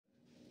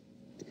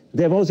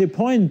there was a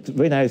point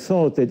when I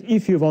thought that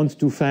if you want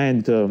to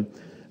find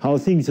how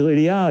things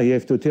really are, you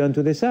have to turn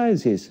to the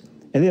sciences.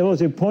 And there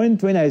was a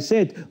point when I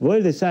said,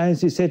 well, the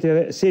sciences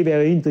say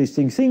very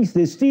interesting things.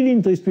 They still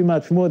interest me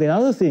much more than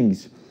other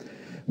things.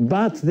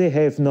 But they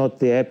have not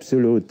the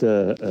absolute,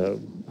 the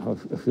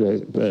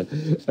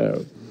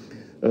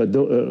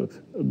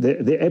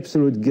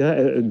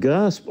absolute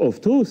grasp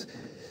of truth.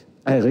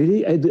 I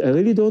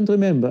really don't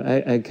remember.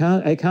 I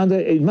can't.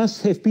 It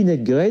must have been a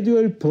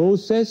gradual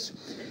process.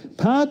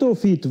 Part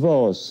of it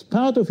was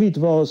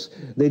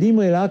that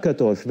Imre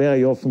Lakatos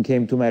very often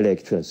came to my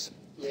lectures.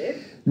 Yes.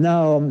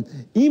 Now,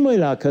 Imre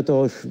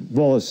Lakatos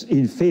was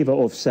in favor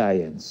of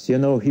science. You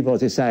know, he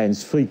was a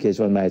science freak, as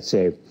one might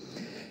say.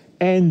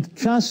 And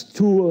just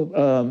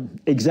to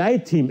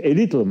excite him a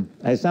little,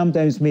 I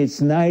sometimes made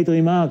snide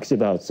remarks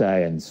about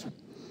science.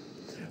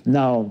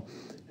 Now,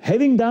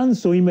 having done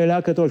so, Imre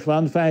Lakatos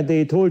one fine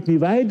day told me,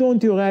 why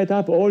don't you write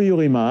up all your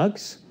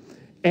remarks,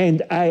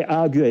 and I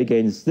argue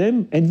against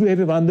them, and we have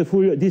a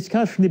wonderful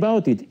discussion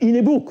about it in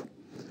a book.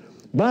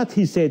 But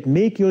he said,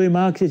 make your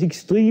remarks as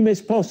extreme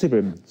as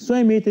possible. So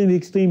I made them as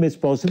extreme as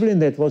possible,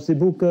 and that was the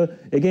book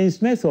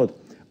Against Method.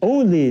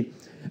 Only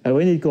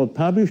when it got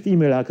published,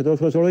 Imre Lakatos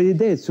was already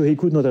dead, so he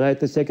could not write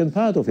the second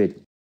part of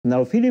it.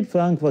 Now, Philipp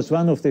Frank was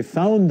one of the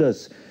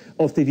founders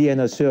of the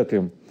Vienna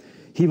Circle.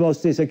 He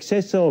was the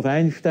successor of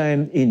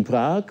Einstein in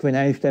Prague when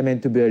Einstein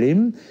went to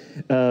Berlin.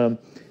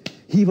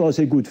 He was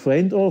a good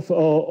friend of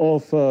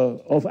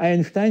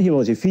Einstein. He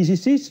was a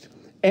physicist.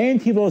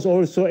 And he was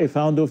also a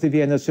founder of the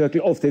Vienna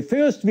Circle, of the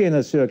first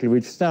Vienna Circle,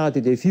 which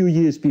started a few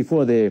years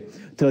before the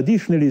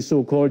traditionally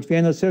so-called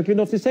Vienna Circle,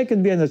 and of the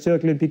second Vienna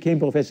Circle, and became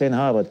professor in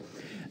Harvard.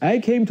 I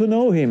came to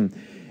know him,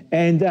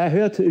 and I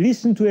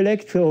listened to a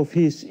lecture of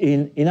his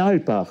in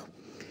Alpbach.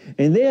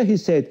 And there he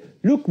said,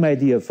 look, my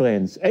dear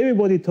friends,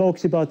 everybody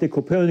talks about the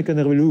Copernican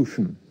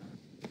revolution.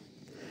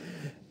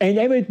 And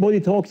everybody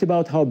talks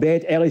about how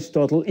bad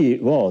Aristotle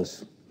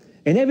was.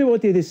 And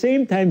everybody at the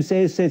same time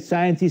says that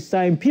scientists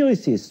are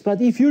empiricists.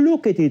 But if you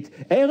look at it,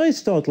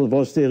 Aristotle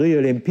was the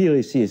real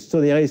empiricist.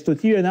 So the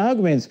Aristotelian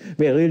arguments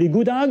were really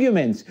good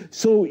arguments.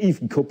 So if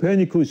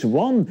Copernicus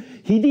won,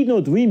 he did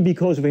not win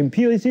because of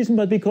empiricism,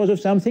 but because of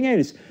something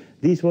else.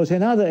 This was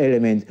another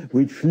element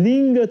which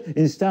lingered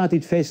and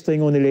started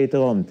festering only later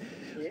on.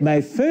 My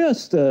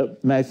first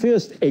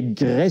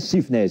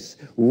aggressiveness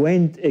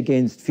went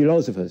against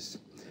philosophers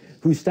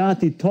who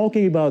started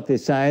talking about the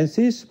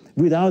sciences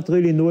without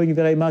really knowing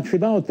very much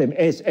about them,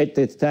 as at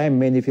that time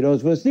many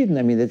philosophers didn't.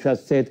 I mean, they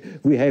just said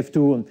we have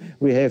to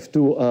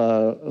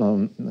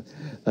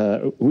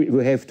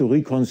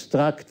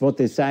reconstruct what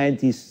the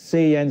scientists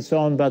say and so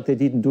on, but they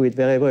didn't do it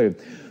very well.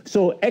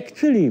 So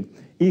actually,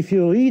 if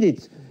you read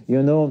it,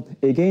 you know,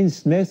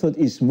 Against Method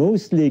is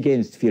mostly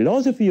against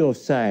philosophy of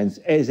science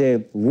as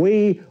a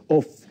way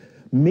of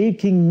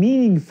making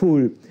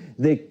meaningful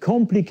the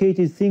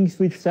complicated things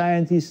which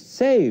scientists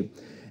say.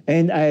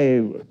 And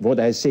what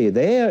I say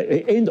there,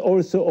 and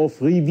also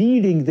of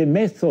revealing the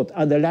method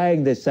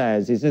underlying the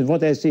sciences. And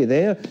what I say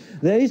there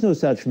is no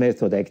such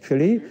method,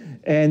 actually.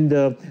 And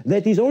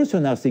that is also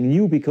nothing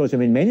new, because, I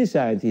mean, many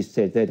scientists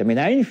said that. I mean,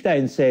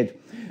 Einstein said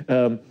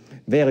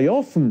very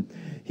often,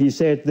 he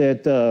said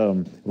that,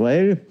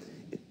 well,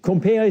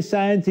 compare a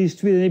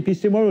scientist with an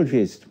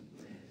epistemologist.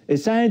 A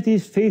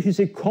scientist faces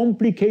a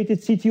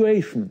complicated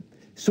situation.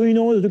 So in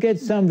order to get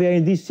somewhere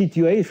in this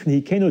situation,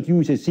 he cannot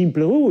use a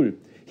simple rule.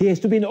 He has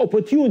to be an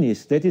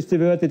opportunist. That is the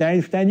word that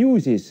Einstein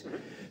uses.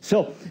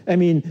 So, I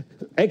mean,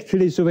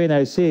 actually, so when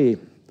I say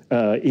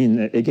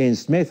in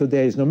Against Method,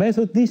 there is no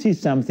method, this is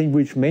something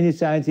which many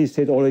scientists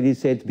had already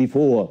said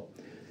before.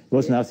 It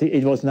was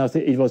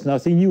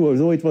nothing new,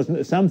 although it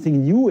was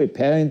something new,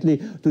 apparently,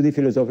 to the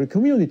philosophical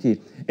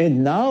community.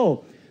 And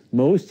now,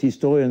 most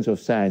historians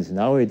of science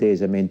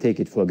nowadays, I mean, take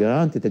it for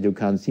granted that you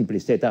can't simply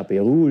set up a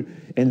rule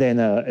and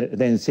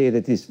then say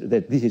that this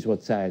is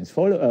what science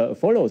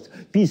follows.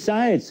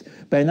 Besides,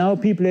 by now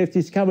people have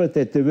discovered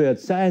that the word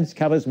science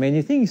covers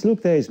many things.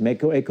 Look, there is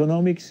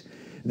macroeconomics,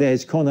 there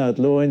is Konrad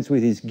Lorenz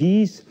with his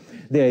geese,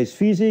 there is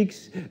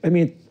physics. I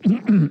mean,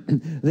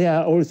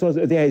 there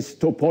is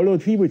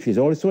topology, which is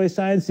also a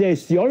science. There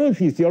is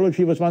theology.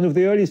 Theology was one of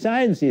the early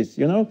sciences,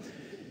 you know.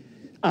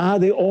 Are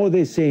they all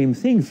the same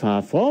thing?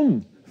 Far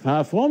from.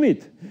 Far from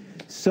it.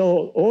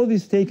 So all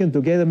this taken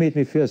together made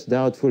me first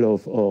doubtful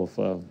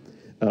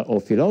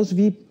of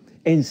philosophy.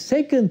 And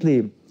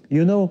secondly,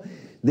 you know,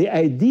 the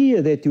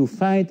idea that you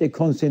find a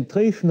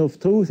concentration of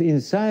truth in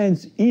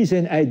science is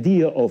an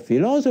idea of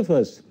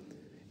philosophers.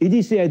 It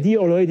is the idea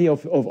already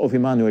of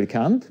Immanuel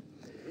Kant,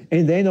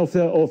 and then of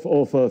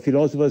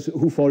philosophers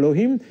who follow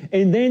him.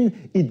 And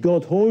then it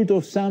got hold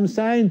of some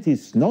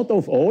scientists, not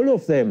of all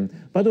of them,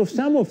 but of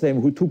some of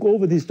them who took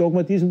over this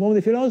dogmatism from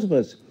the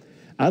philosophers.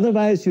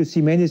 Otherwise, you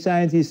see many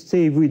scientists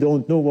say we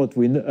don't know what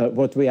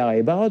we are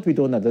about, we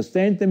don't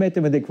understand the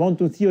matter. When the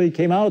quantum theory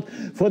came out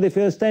for the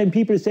first time,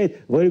 people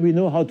said, well, we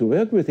know how to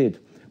work with it.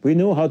 We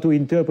know how to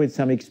interpret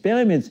some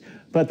experiments,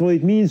 but what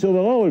it means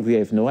overall, we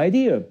have no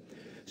idea.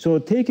 So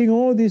taking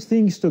all these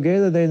things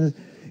together then,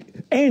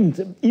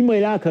 and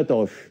Imre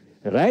Lakatos,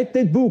 write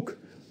that book.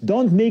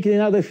 Don't make it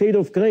another shade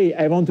of gray.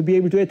 I want to be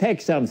able to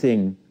attack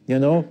something, you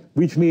know,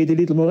 which made it a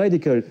little more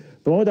radical.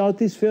 Brought out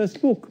this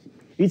first book.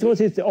 It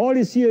was all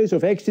a series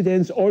of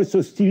accidents,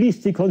 also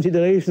stylistic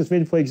considerations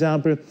when, for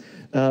example,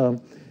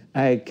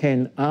 I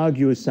can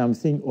argue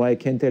something or I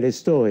can tell a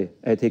story.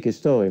 I take a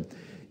story.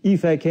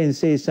 If I can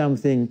say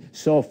something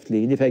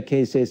softly, and if I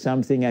can say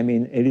something, I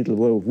mean, a little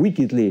more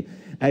wickedly,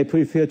 I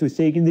prefer to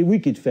say it in the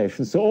wicked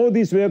fashion. So all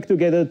this worked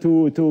together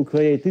to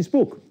create this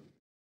book.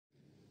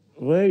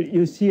 Well,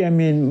 you see, I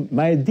mean,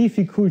 my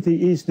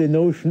difficulty is the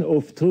notion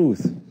of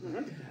truth.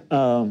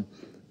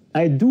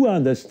 I do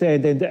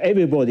understand, and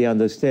everybody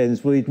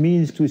understands, what it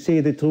means to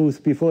say the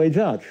truth before a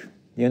judge.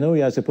 You know,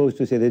 you are supposed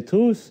to say the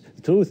truth,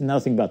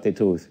 nothing but the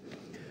truth.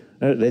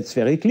 That's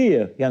very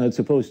clear. You are not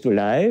supposed to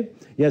lie.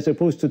 You are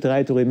supposed to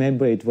try to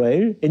remember it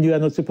well, and you are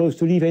not supposed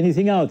to leave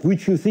anything out,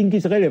 which you think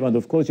is relevant.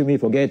 Of course, you may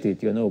forget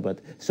it, you know, but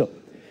so.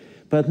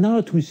 But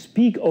now to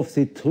speak of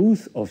the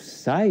truth of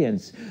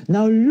science.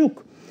 Now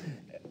look,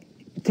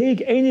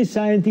 take any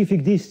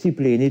scientific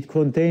discipline. It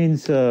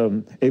contains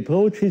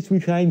approaches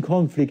which are in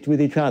conflict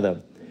with each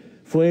other.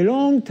 For a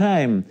long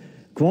time,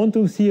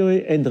 quantum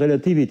theory and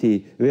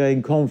relativity were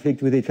in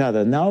conflict with each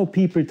other. Now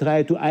people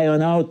try to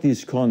iron out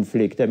this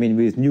conflict, I mean,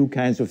 with new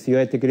kinds of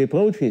theoretical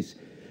approaches.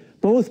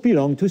 Both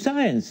belong to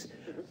science.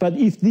 But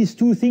if these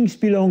two things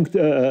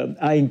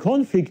are in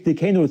conflict, they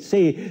cannot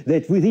say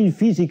that within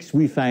physics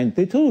we find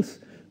the truth.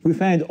 We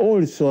find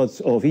all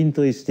sorts of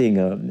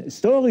interesting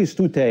stories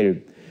to tell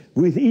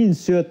within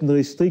certain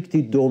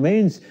restricted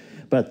domains.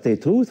 But the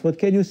truth, what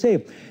can you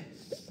say?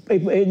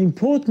 An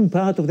important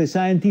part of the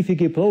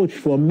scientific approach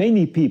for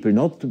many people,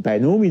 not by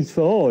no means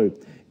for all,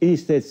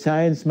 is that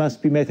science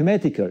must be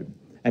mathematical.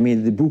 I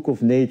mean, the book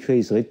of nature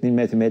is written in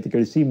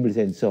mathematical symbols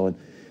and so on.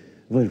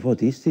 Well,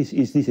 what is this?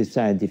 Is this a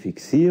scientific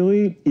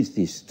theory? Is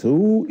this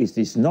true? Is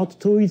this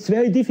not true? It's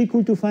very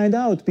difficult to find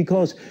out,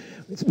 because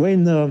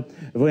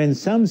when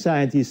some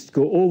scientists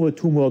go over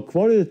to more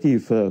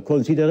qualitative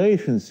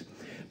considerations,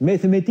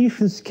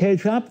 mathematicians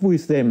catch up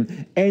with them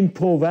and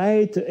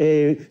provide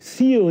a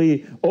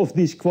theory of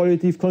these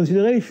qualitative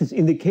considerations.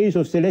 In the case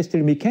of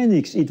celestial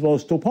mechanics, it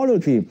was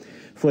topology.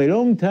 For a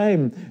long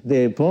time,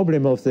 the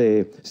problem of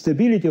the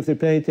stability of the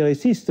planetary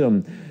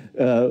system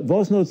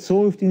was not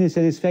solved in a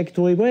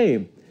satisfactory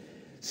way.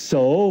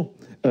 So,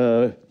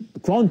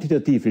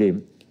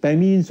 quantitatively, by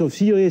means of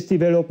serious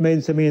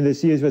developments, I mean, the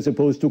series were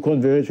supposed to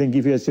converge and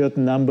give you a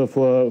certain number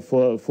for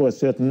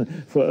certain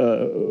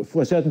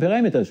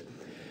parameters.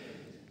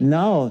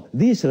 Now,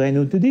 this ran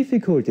into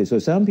difficulty. So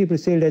some people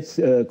say, let's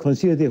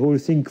consider the whole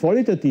thing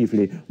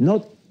qualitatively,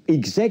 not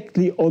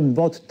exactly on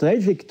what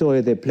trajectory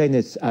the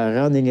planets are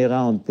running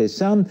around the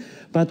sun,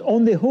 but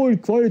on the whole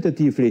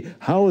qualitatively,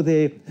 how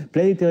the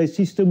planetary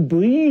system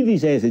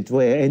breathes, as it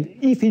were, and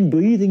if in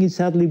breathing it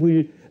suddenly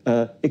will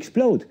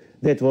explode.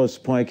 That was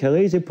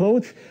Poincaré's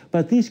approach,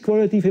 but this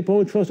qualitative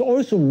approach was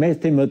also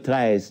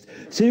mathematized.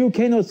 So you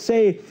cannot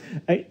say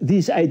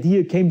this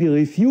idea can be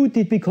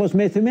refuted, because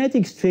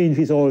mathematics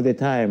changes all the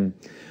time.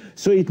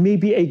 So it may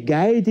be a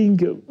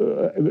guiding,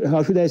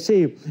 how should I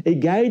say, a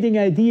guiding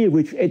idea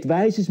which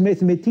advises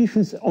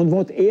mathematicians on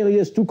what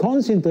areas to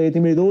concentrate, I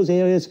mean, those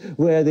areas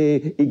where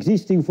the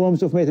existing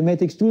forms of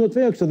mathematics do not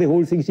work. So the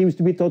whole thing seems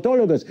to be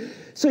tautologous.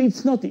 So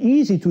it's not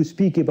easy to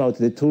speak about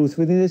the truth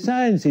within the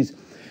sciences.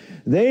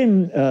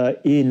 Then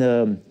in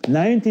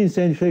 19th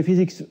century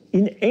physics,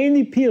 in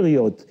any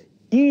period,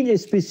 in a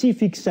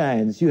specific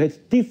science, you had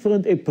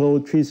different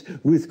approaches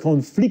with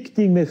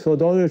conflicting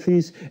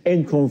methodologies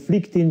and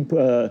conflicting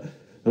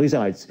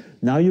results.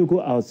 Now you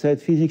go outside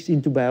physics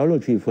into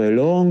biology. For a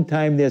long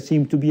time there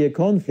seemed to be a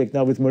conflict.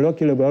 Now with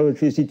molecular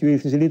biology the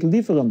situation is a little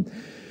different.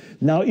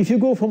 Now if you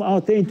go from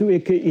out there into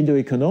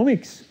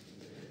economics,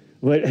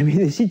 well, I mean,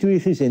 the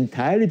situation is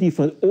entirely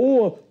different.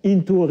 Or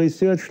into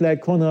research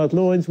like Konrad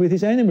Lorenz with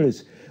his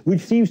animals,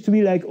 which seems to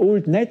be like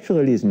old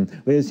naturalism,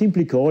 where you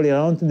simply crawl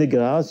around in the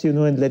grass, you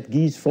know, and let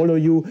geese follow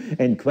you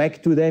and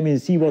quack to them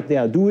and see what they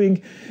are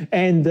doing.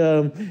 And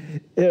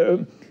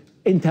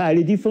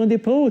entirely different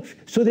approach.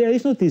 So there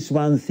is not this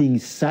one thing,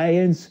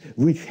 science,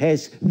 which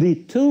has the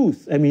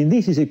truth. I mean,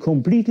 this is a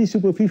completely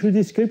superficial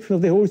description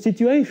of the whole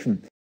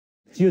situation.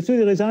 So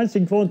the results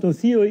in quantum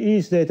theory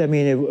is that, I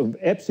mean, an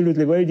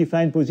absolutely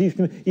well-defined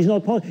position is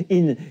not possible.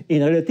 In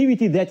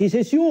relativity, that is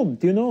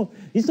assumed, you know.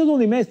 It's not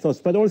only methods,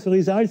 but also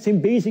results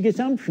in basic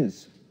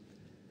assumptions.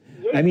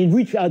 I mean,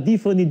 which are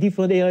different in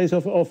different areas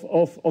of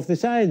the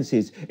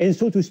sciences. And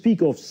so to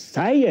speak of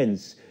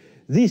science,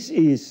 this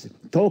is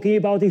talking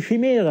about a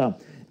chimera,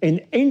 an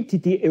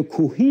entity, a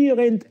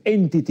coherent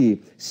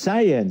entity,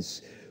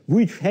 science,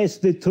 which has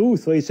the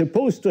truth, or is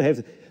supposed to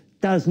have,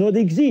 does not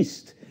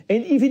exist.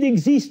 And if it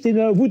exists, then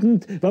one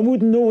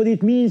wouldn't know what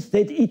it means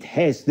that it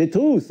has the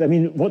truth. I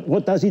mean,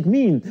 what does it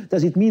mean?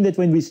 Does it mean that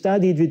when we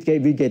study it,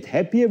 we get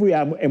happier, we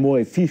are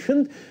more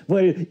efficient?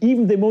 Well,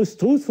 even the most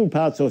truthful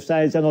parts of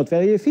science are not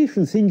very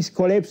efficient. Things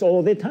collapse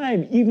all the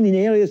time, even in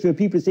areas where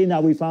people say, now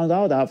we found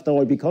out after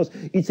all, because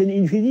it's an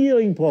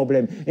engineering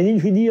problem. And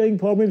engineering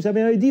problems are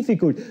very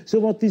difficult. So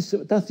what does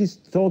this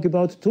talk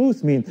about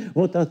truth mean?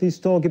 What does this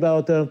talk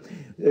about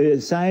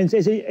science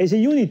as a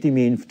unity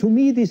mean? To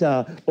me, these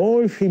are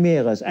all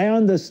chimeras. I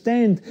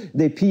understand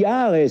the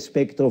PR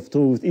aspect of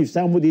truth. If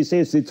somebody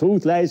says the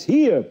truth lies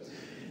here,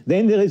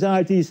 then the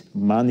result is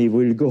money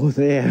will go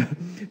there.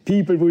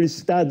 People will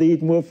study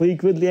it more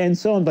frequently and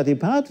so on. But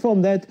apart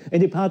from that,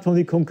 and apart from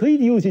the concrete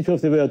usage of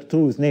the word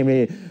truth,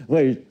 namely,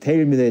 well, tell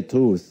me the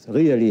truth,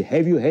 really,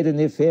 have you had an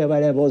affair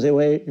while I was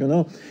away, you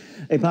know?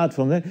 Apart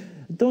from that,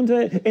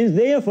 and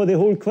therefore the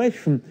whole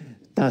question,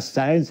 does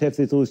science have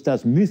the truth,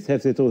 does myth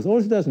have the truth,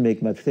 also doesn't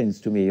make much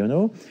sense to me, you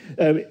know?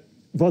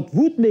 What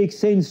would make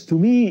sense to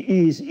me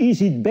is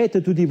it better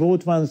to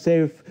devote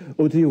oneself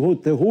or to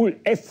devote the whole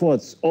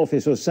efforts of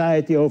a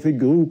society, of a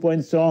group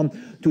and so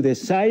on, to the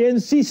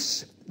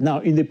sciences, now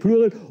in the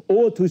plural,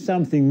 or to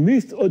something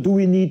myth, or do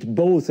we need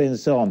both and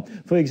so on?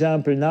 For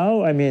example,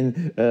 now, I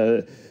mean,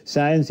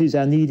 sciences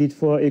are needed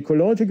for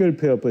ecological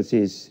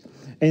purposes.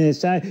 And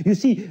you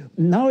see,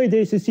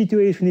 nowadays the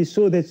situation is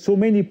so that so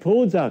many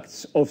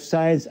products of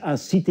science are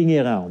sitting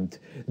around.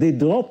 The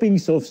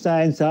droppings of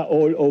science are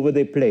all over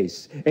the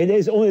place. And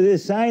as only the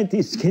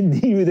scientists can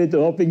deal with the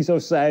droppings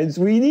of science,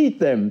 we need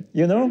them,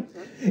 you know?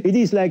 It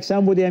is like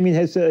somebody, I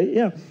mean,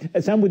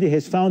 somebody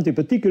has found a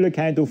particular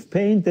kind of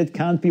paint that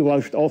can't be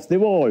washed off the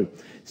wall.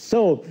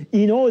 So,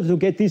 in order to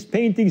get these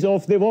paintings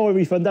off the wall,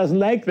 if one doesn't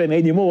like them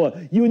anymore,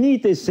 you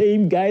need the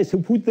same guys who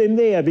put them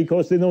there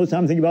because they know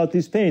something about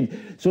this paint.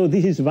 So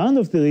this is one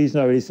of the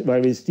reasons why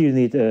we still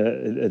need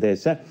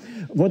this.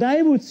 What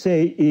I would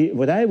say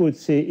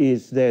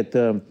is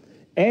that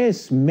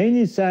as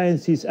many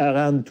sciences are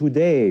run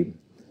today,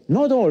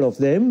 not all of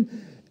them,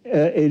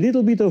 a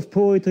little bit of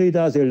poetry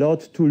does a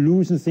lot to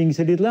loosen things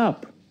a little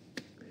up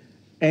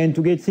and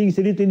to get things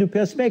a little into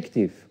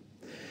perspective.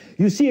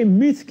 You see, a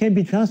myth can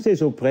be just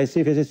as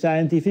oppressive as a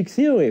scientific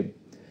theory.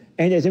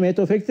 And as a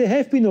matter of fact, they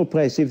have been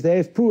oppressive. They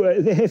have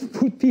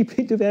put people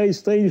into very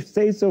strange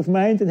states of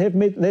mind and have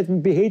made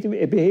them behave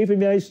in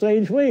very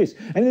strange ways.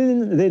 And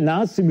then the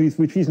Nazi myth,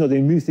 which is not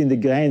a myth in the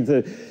grand,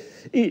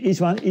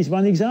 is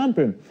one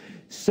example.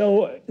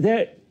 So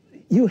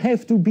you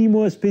have to be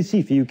more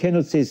specific. You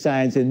cannot say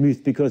science and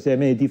myth because there are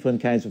many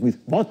different kinds of myth.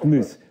 What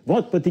myth?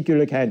 What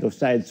particular kind of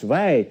science?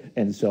 Why?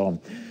 And so on.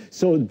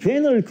 So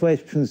general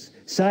questions,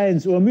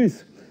 science or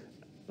myth,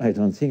 I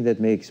don't think that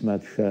makes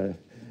much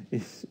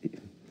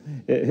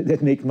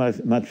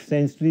much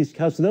sense to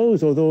discuss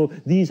those, although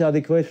these are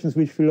the questions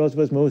which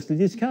philosophers mostly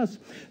discuss.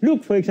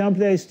 Look, for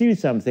example, there is still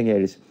something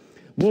else.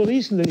 More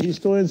recently,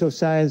 historians of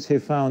science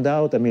have found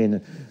out, I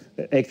mean,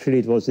 actually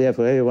it was there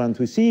for everyone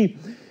to see,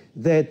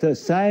 that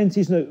science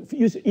is not,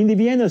 in the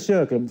Vienna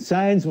Circle,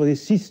 science was a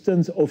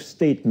system of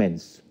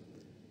statements.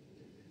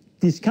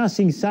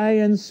 Discussing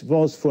science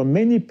was for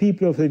many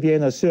people of the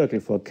Vienna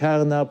Circle, for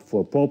Carnap,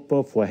 for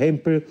Popper, for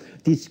Hempel,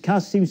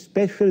 discussing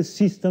special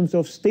systems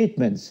of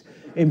statements.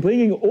 And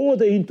bringing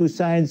order into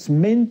science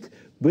meant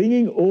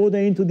bringing order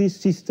into these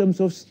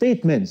systems of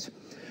statements.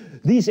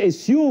 This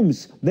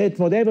assumes that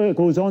whatever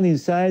goes on in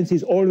science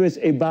is always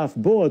above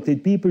board,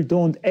 that people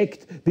don't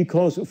act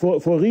because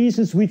for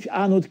reasons which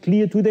are not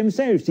clear to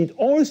themselves. It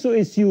also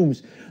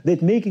assumes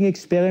that making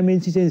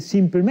experiments is a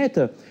simple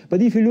matter.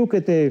 But if you look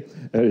at the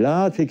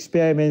large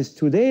experiments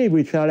today,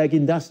 which are like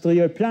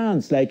industrial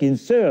plants, like in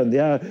CERN,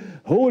 there are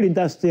whole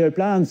industrial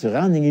plants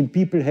running and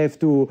people have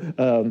to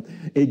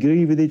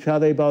agree with each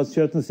other about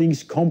certain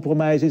things.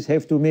 Compromises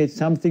have to make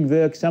something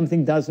work,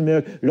 something doesn't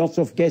work, lots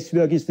of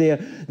guesswork is there.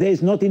 There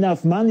is not enough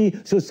money,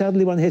 so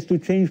suddenly one has to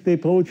change the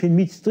approach in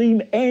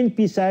midstream. And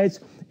besides,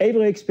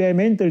 every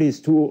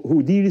experimentalist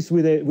who deals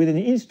with an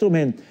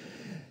instrument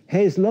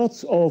has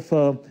lots of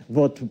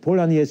what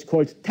Polanyi has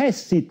called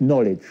tacit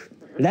knowledge,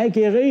 like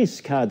a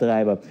race car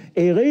driver.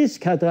 A race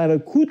car driver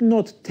could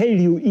not tell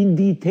you in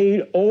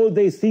detail all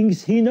the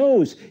things he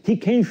knows. He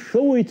can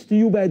show it to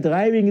you by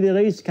driving the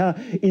race car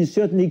in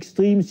certain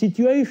extreme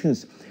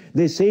situations.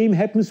 The same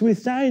happens with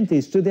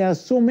scientists. So there are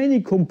so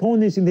many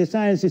components in the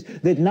sciences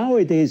that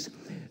nowadays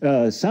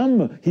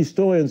some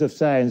historians of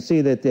science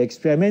say that the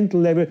experimental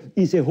level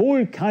is a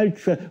whole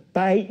culture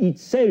by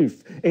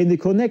itself, and the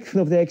connection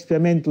of the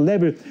experimental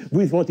level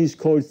with what is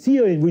called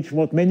theory, which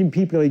what many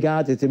people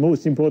regard as the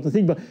most important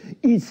thing, but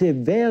it's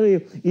very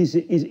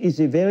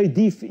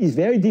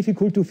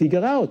difficult to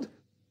figure out.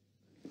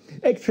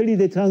 Actually,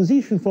 the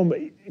transition from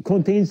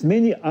contains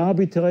many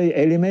arbitrary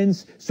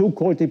elements,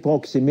 so-called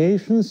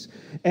approximations,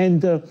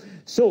 and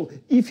so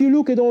if you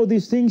look at all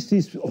these things,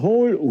 this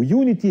whole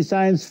unity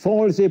science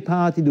falls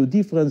apart into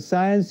different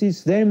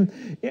sciences. Then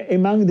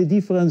among the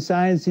different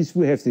sciences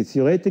we have the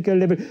theoretical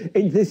level,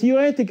 and the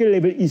theoretical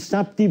level is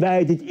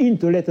subdivided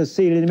into, let us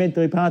say,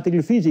 elementary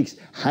particle physics,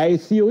 high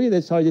theory,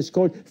 that's how it is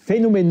called,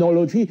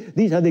 phenomenology,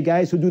 these are the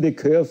guys who do the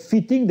curve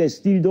fitting, they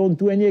still don't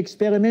do any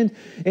experiment,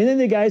 and then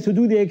the guys who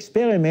do the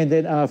experiment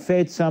and are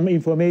fed some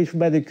information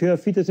by the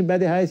curve fitters and by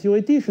the high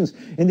theoreticians,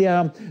 and they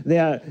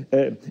are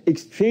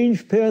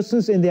exchange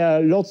persons, and there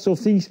are lots of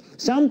things.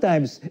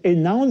 Sometimes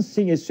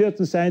announcing a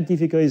certain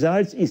scientific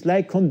results is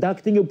like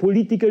conducting a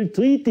political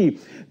treaty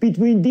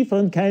between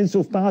different kinds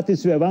of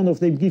parties, where one of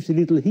them gives a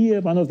little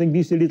here, one of them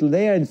gives a little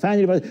there, and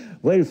finally,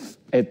 well,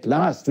 at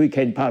last we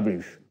can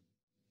publish.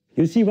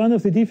 You see, one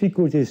of the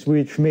difficulties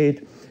which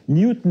made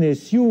Newton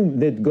assume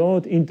that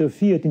God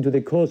interfered into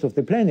the course of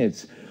the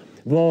planets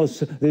was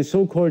the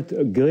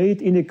so-called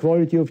great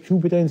inequality of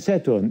Jupiter and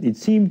Saturn. It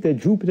seemed that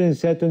Jupiter and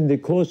Saturn in the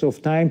course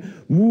of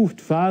time moved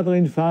farther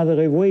and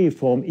farther away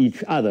from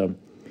each other.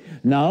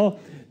 Now,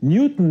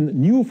 Newton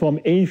knew from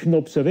ancient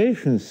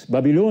observations,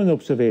 Babylonian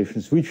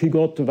observations, which he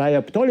got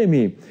via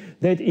Ptolemy,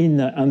 that in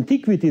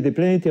antiquity the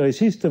planetary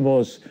system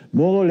was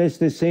more or less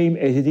the same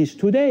as it is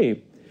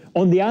today.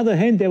 On the other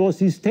hand, there was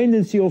this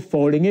tendency of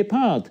falling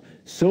apart.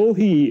 So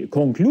he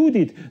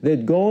concluded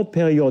that God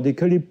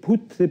periodically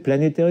put the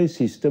planetary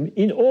system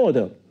in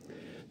order.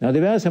 Now,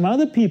 there were some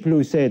other people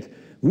who said,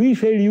 we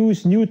shall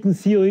use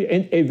Newton's theory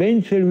and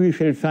eventually we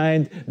shall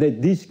find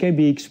that this can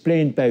be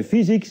explained by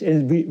physics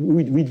and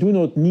we do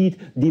not need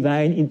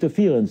divine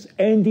interference.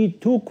 And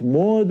it took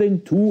more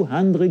than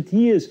 200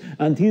 years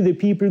until the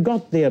people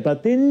got there,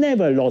 but they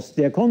never lost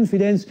their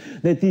confidence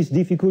that this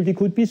difficulty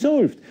could be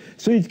solved.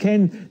 So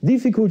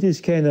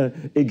difficulties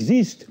can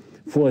exist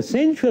for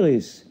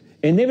centuries,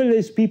 and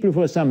nevertheless people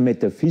for some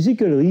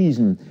metaphysical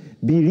reason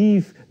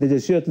believe that a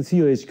certain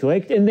theory is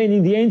correct and then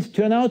in the end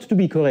turn out to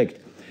be correct.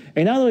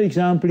 Another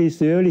example is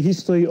the early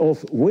history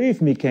of wave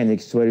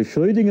mechanics, where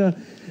Schrödinger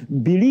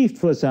believed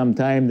for some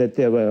time that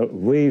there were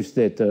waves,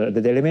 that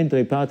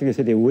elementary particles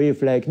had a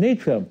wave-like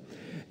nature.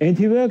 And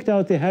he worked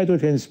out the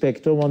hydrogen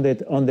spectrum on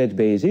that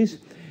basis,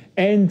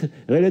 and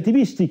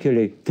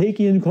relativistically,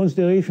 taking into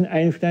consideration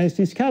Einstein's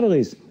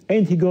discoveries,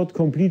 and he got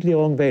completely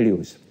wrong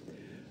values,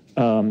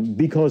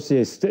 because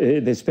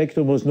the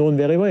spectrum was known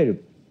very well.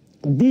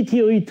 Did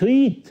he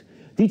retreat?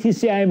 Did he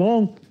say, I'm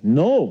wrong?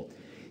 No.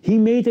 He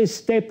made a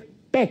step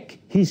back.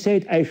 He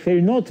said, I shall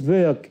not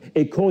work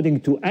according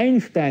to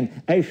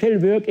Einstein, I shall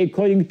work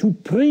according to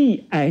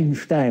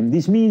pre-Einstein.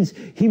 This means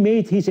he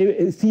made his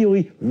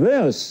theory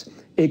worse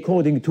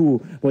according to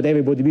what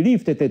everybody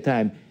believed at the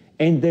time.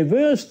 And the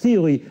worse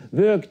theory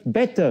worked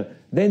better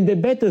than the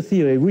better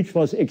theory, which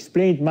was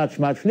explained much,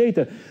 much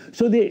later.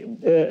 So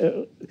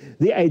the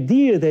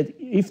idea that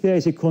if there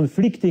is a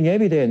conflicting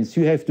evidence,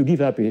 you have to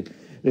give up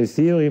a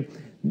theory,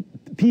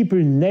 people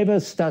never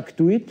stuck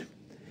to it.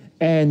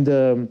 And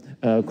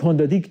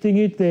contradicting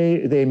it,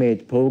 they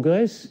made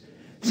progress.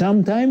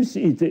 Sometimes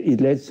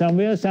it led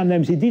somewhere,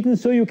 sometimes it didn't,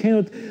 so you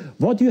cannot.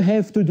 What you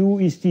have to do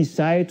is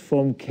decide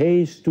from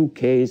case to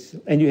case,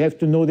 and you have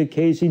to know the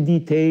case in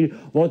detail,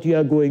 what you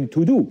are going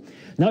to do.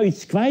 Now,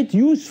 it's quite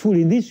useful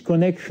in this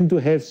connection to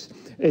have,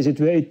 as it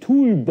were, a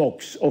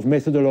toolbox of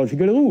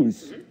methodological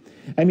rules.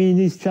 I mean,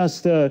 it's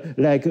just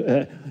like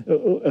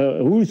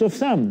rules of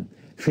thumb.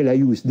 Shall I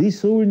use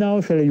this rule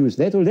now? Shall I use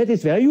that rule? That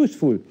is very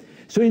useful.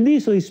 So in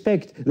this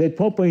respect, that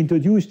Popper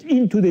introduced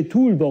into the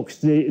toolbox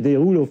the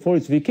rule of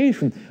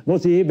falsification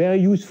was a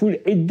very useful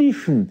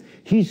addition.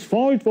 His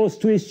fault was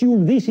to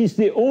assume this is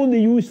the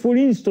only useful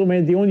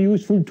instrument, the only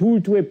useful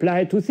tool to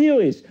apply to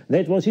theories.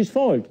 That was his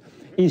fault.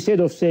 Instead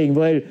of saying,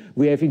 well,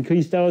 we have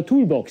increased our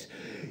toolbox.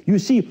 You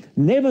see,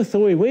 never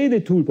throw away the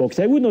toolbox.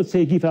 I would not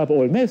say give up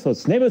all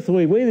methods. Never throw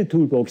away the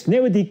toolbox.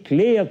 Never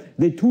declare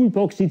the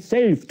toolbox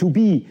itself to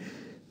be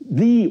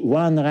the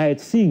one right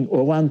thing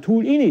or one tool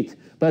in it,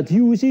 but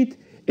use it,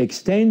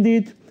 extend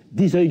it,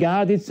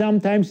 disregard it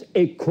sometimes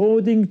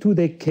according to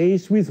the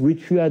case with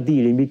which you are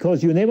dealing,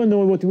 because you never know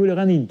what you will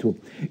run into.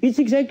 It's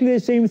exactly the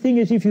same thing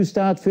as if you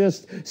start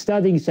first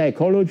studying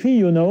psychology,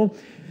 you know,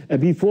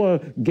 before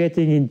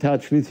getting in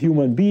touch with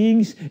human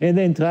beings and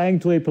then trying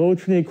to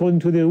approach them according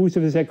to the rules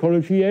of the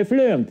psychology you have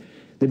learned.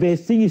 The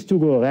best thing is to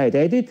go right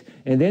at it,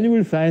 and then you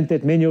will find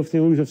that many of the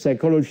rules of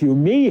psychology you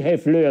may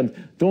have learned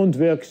don't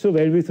work so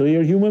well with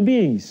real human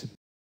beings.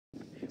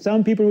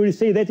 Some people will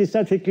say that is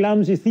such a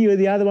clumsy theory,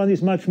 the other one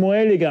is much more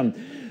elegant.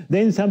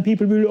 Then some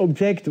people will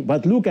object,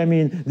 but look, I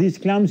mean, this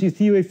clumsy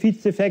theory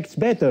fits the facts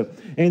better.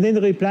 And then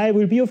the reply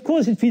will be, of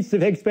course it fits the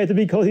facts better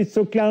because it's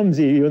so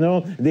clumsy, you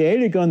know. The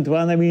elegant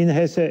one, I mean,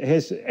 has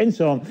and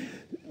so on.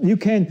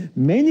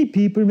 Many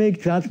people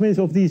make judgments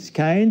of this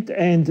kind,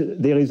 and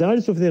the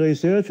results of the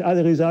research are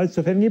the results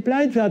of having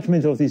applied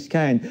judgments of this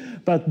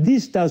kind. But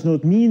this does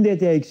not mean that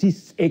there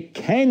exists a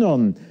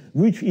canon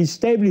which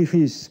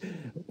establishes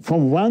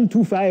from 1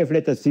 to 5,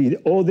 let us see,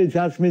 all the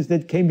judgments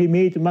that can be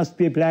made must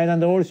be applied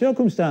under all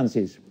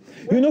circumstances.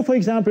 You know, for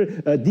example,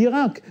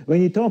 Dirac,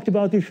 when he talked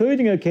about the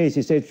Schrödinger case,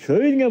 he said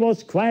Schrödinger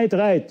was quite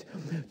right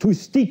to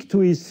stick to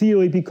his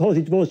theory because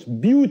it was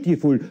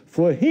beautiful.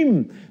 For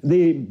him,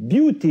 the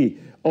beauty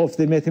of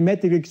the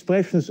mathematical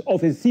expressions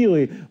of a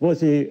theory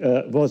was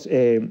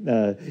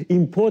a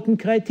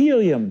important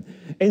criterion.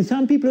 And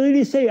some people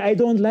really say, I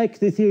don't like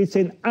the theory, it's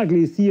an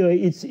ugly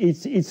theory,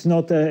 it's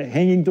not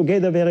hanging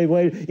together very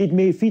well, it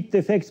may fit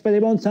the facts, but I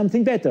want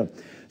something better.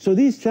 So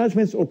these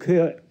judgments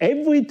occur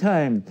every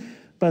time,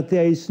 but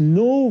there is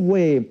no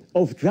way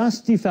of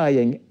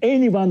justifying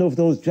any one of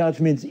those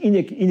judgments in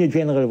a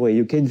general way.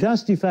 You can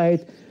justify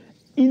it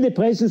in the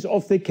presence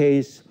of the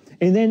case,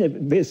 and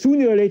then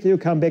sooner or later you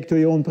come back to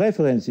your own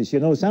preferences. You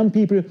know, some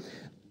people,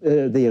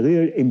 they're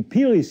real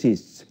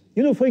empiricists.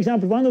 You know, for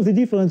example, one of the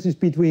differences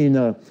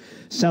between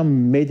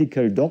some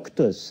medical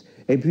doctors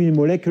and between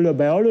molecular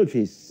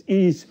biologists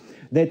is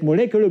that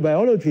molecular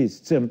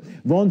biologists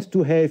want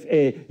to have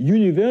a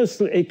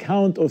universal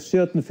account of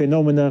certain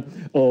phenomena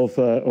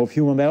of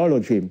human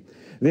biology,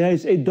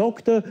 whereas a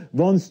doctor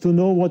wants to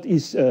know what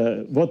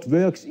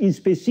works in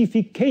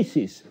specific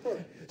cases.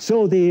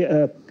 So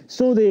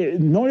the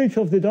knowledge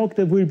of the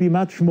doctor will be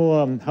much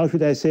more, how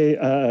should I say,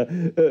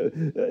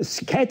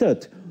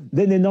 scattered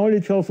than the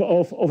knowledge of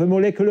a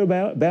molecular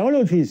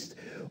biologist.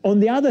 On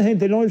the other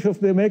hand, the knowledge of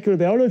the molecular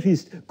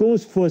biologist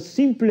goes for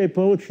simple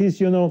approaches,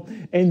 you know,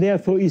 and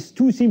therefore is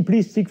too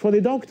simplistic for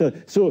the doctor.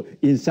 So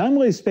in some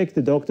respect,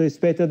 the doctor is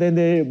better than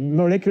the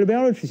molecular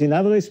biologist. In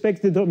other respects,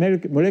 the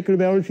molecular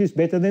biologist is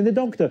better than the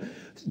doctor.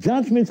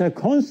 Judgments are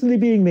constantly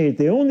being made.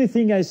 The only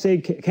thing I say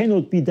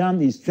cannot be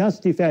done is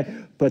justify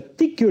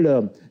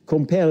particular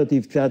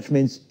comparative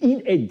judgments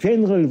in a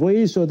general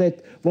way so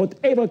that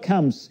whatever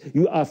comes,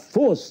 you are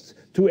forced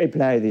to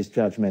apply this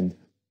judgment.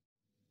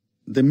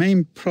 The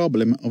main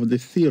problem of the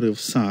theory of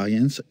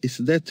science is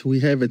that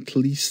we have at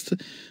least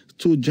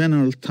two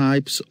general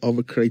types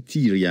of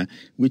criteria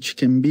which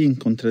can be in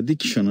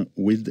contradiction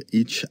with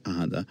each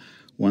other.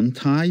 One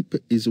type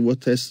is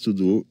what has to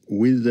do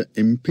with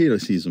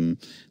empiricism.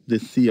 The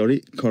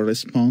theory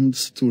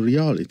corresponds to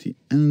reality.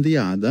 And the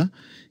other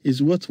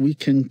is what we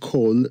can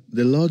call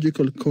the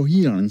logical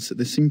coherence,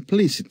 the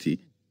simplicity.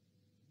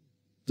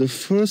 The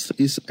first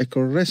is a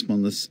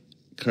correspondence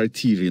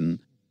criterion.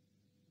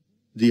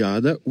 The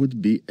other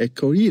would be a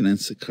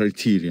coherence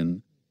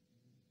criterion.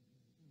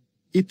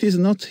 It is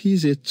not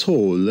easy at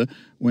all,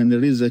 when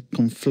there is a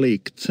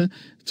conflict,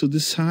 to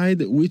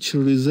decide which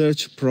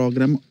research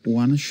program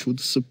one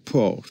should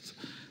support.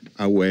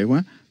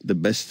 However, the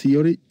best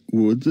theory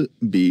would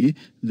be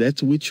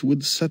that which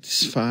would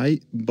satisfy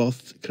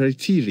both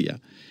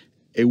criteria.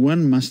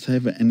 One must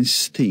have an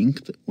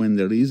instinct when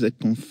there is a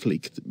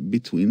conflict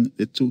between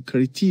the two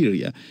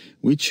criteria,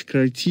 which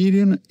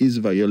criterion is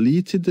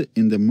violated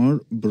in the more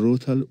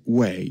brutal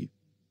way.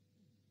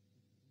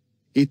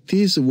 It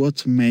is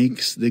what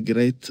makes the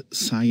great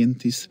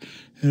scientists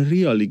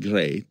really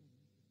great.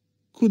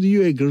 Could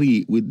you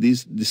agree with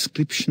this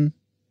description?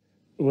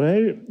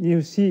 Well,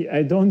 you see,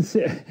 I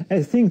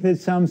think that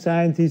some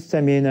scientists,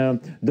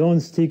 don't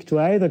stick to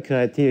either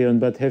criterion,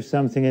 but have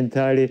something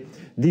entirely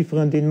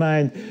different in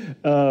mind.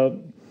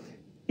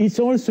 It's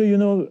also, you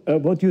know,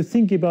 what you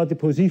think about the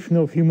position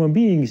of human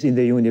beings in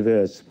the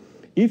universe.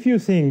 If you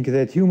think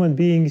that human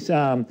beings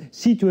are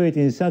situated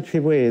in such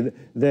a way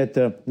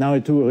that, now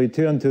to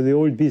return to the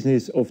old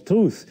business of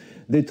truth,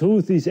 the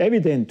truth is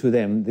evident to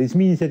them. This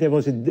means that there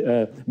was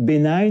a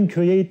benign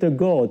creator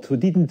God who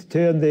didn't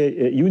turn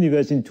the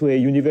universe into a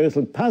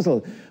universal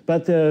puzzle,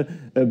 but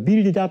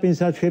build it up in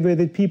such a way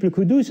that people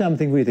could do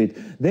something with it.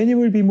 Then you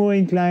will be more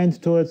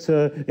inclined towards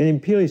an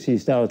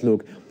empiricist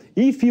outlook.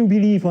 If you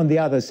believe on the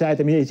other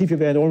side, as if you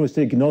were almost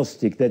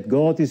agnostic, that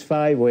God is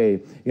far away,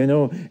 you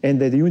know,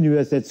 and that the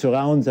universe that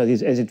surrounds us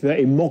is, as it were,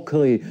 a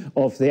mockery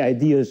of the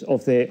ideas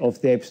of the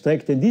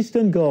abstract and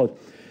distant God,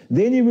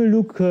 then you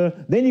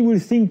will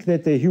think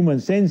that the human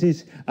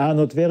senses are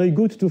not very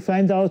good to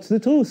find out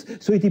the truth.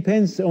 So it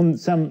depends on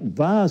some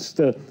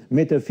vast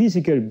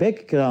metaphysical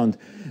background,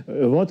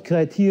 what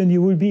criterion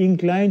you will be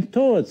inclined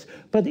towards.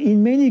 But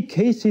in many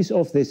cases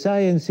of the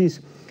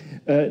sciences,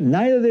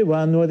 neither the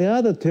one nor the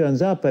other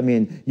turns up.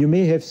 You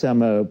may have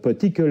some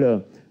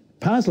particular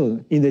puzzle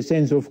in the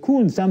sense of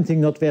Kuhn,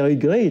 something not very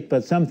great,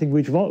 but something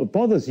which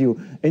bothers you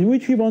and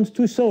which you want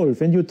to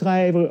solve. And you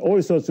try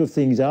all sorts of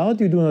things out.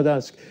 You do not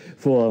ask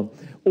for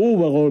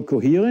overall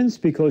coherence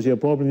because your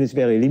problem is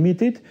very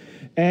limited.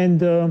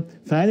 And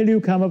finally, you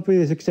come up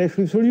with a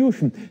successful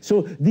solution.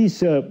 So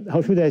this,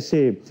 how should I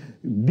say,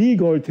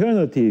 big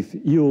alternative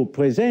you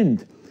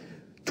present,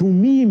 to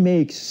me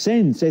makes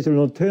sense as an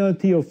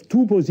alternative of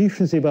two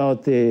positions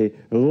about the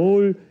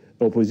role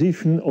or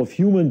position of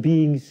human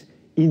beings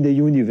in the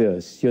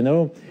universe, you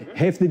know.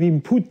 Have they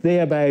been put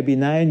there by a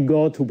benign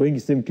God who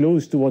brings them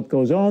close to what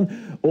goes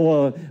on,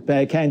 or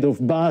by a kind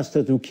of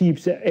bastard who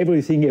keeps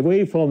everything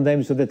away from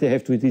them so that they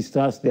have to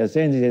distrust their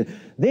senses?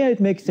 There it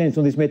makes sense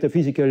on this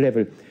metaphysical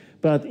level.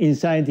 But in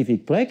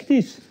scientific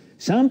practice,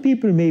 some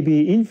people may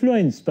be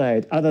influenced by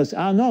it, others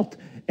are not.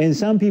 And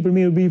some people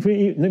may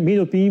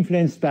not be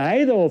influenced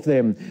by either of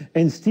them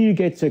and still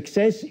get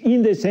success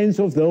in the sense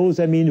of those,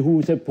 I mean,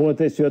 who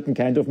support a certain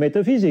kind of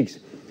metaphysics.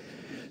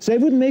 So I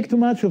wouldn't make too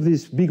much of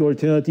this big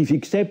alternative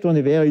except on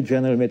a very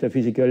general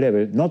metaphysical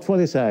level, not for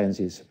the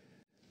sciences.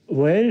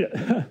 Well,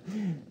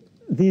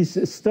 this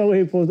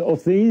story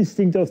of the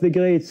instinct of the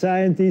great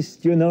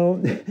scientist, you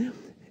know,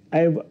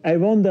 I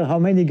wonder how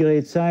many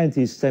great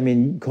scientists, I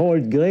mean,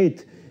 called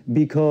great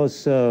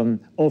because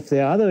of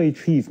their other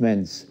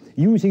achievements,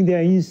 using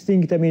their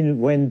instinct, I mean,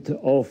 went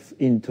off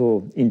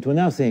into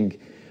nothing.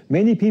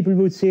 Many people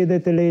would say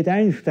that the late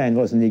Einstein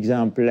was an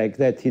example like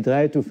that. He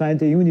tried to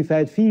find a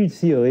unified field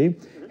theory,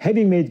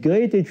 having made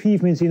great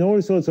achievements in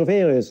all sorts of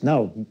areas.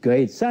 Now,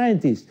 great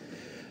scientist.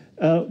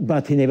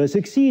 But he never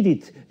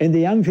succeeded. And the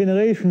young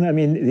generation, I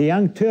mean, the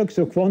young Turks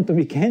of quantum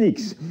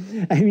mechanics,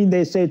 I mean,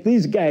 they said,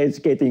 this guy is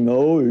getting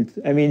old.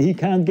 I mean, he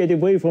can't get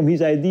away from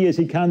his ideas.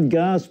 He can't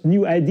grasp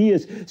new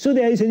ideas. So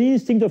there is an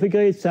instinct of a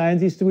great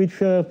scientist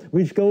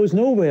which goes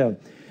nowhere.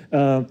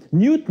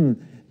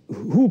 Newton,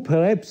 who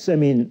perhaps, I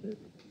mean,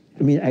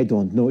 I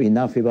don't know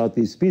enough about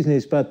this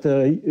business, but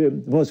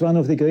was one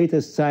of the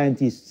greatest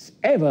scientists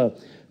ever,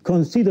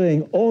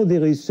 considering all the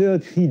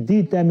research he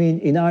did, I mean,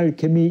 in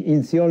alchemy,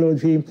 in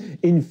theology,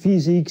 in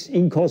physics,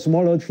 in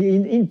cosmology,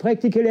 in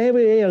practically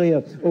every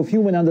area of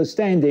human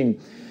understanding.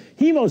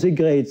 He was a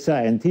great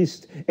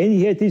scientist, and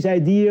he had this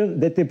idea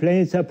that the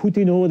planets are put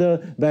in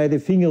order by the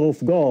finger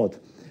of God.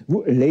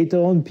 Later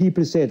on,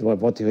 people said, well,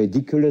 what a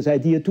ridiculous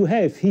idea to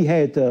have. He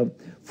had,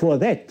 for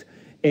that,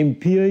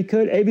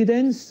 empirical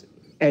evidence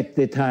at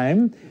the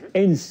time,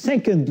 and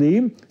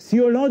secondly,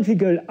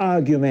 theological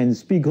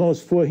arguments,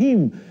 because for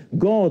him,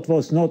 God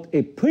was not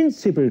a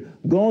principle.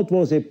 God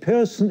was a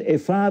person, a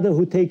father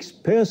who takes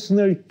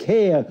personal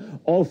care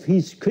of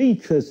his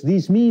creatures.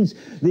 This means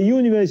the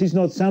universe is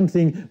not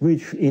something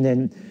which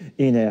in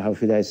how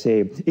should I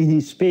say, in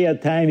his spare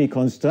time he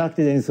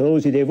constructed and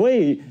throws it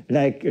away,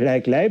 like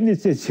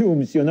Leibniz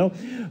assumes, you know.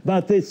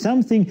 But it's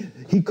something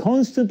he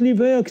constantly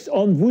works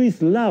on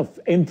with love.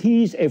 And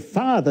he is a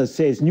father,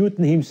 says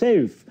Newton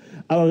himself.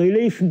 Our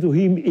relation to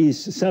him is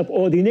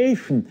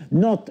subordination,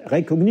 not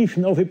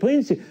recognition of a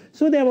principle.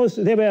 So there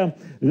were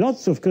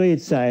lots of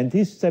great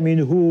scientists, I mean,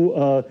 who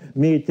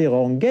made the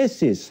wrong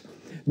guesses.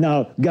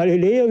 Now,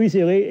 Galileo is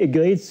a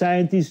great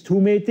scientist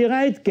who made the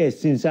right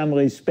guess in some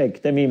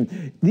respect. I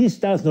mean, this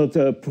does not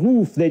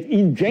prove that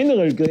in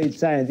general great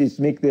scientists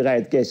make the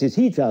right guesses.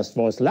 He just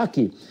was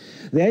lucky.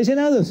 There is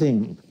another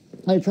thing.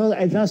 I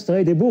just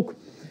read a book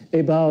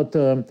about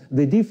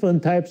the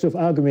different types of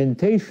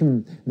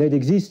argumentation that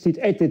existed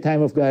at the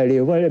time of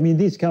Galileo. Well, I mean,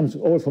 this comes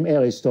all from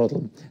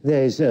Aristotle.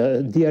 There is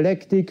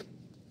dialectic,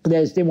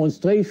 there is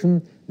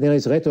demonstration, there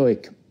is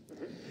rhetoric.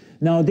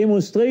 Now,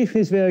 demonstration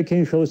is where you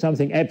can show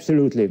something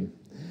absolutely.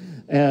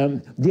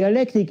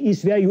 Dialectic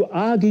is where you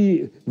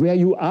argue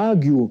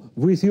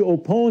with your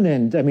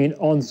opponent, I mean,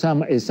 on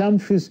some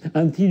assumptions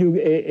until you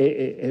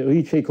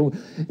reach a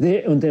conclusion.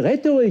 And the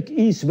rhetoric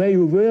is where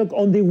you work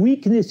on the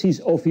weaknesses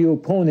of your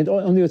opponent,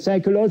 on the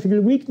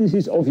psychological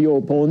weaknesses of your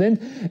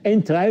opponent,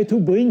 and try to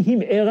bring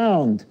him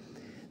around.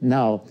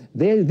 Now,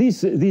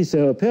 this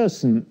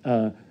person,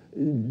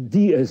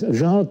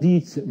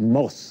 Jean-Dietz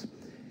Moss,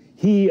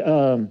 he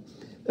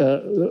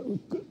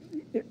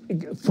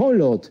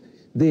followed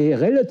the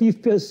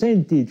relative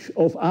percentage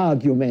of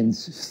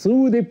arguments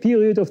through the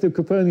period of the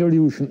Copernican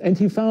revolution, and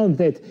he found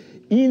that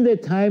in the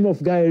time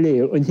of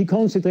Galileo, and he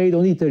concentrated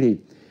on Italy,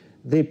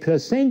 the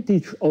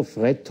percentage of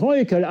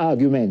rhetorical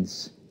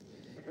arguments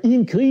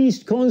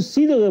increased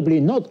considerably,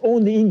 not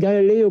only in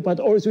Galileo, but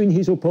also in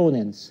his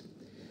opponents,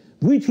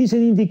 which is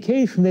an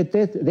indication that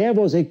there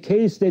was a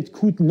case that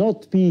could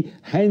not be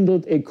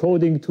handled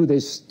according to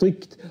the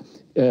strict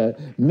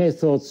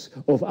methods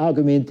of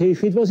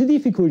argumentation. It was a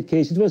difficult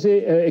case. It was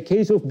a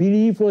case of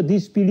belief or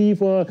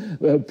disbelief or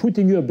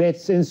putting your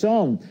bets and so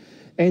on.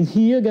 And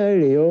here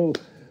Galileo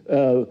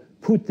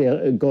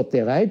got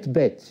the right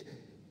bet,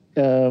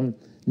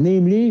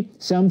 namely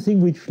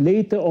something which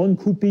later on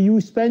could be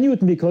used by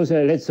Newton, because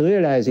let's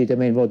realize it. I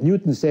mean, what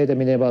Newton said, I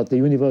mean, about the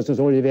universe was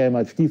already very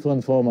much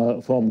different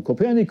from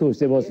Copernicus.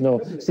 There was no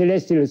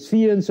celestial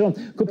sphere and so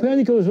on.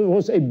 Copernicus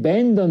was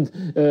abandoned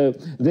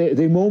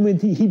the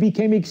moment he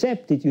became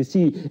accepted. You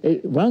see,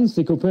 once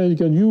the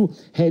Copernican view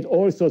had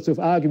all sorts of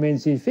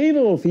arguments in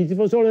favor of it, it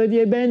was already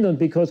abandoned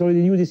because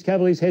already new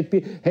discoveries had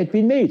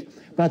been made.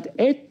 But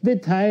at the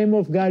time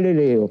of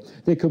Galileo,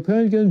 the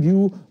Copernican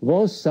view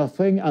was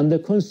suffering under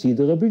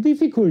considerable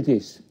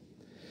difficulties.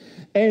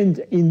 And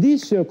in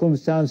these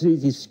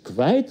circumstances, it is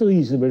quite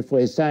reasonable for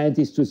a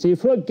scientist to say,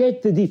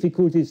 forget the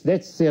difficulties,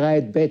 that's the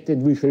right bet,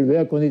 and we shall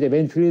work on it,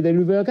 eventually they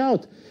will work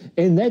out.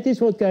 And that is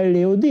what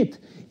Galileo did.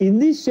 In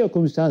these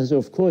circumstances,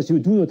 of course, you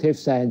do not have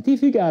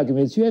scientific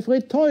arguments, you have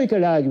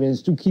rhetorical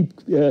arguments to keep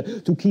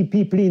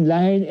people in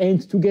line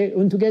and to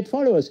get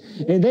followers.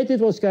 And that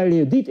is what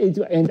Galileo did.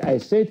 And I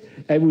said,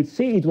 I would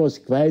say it was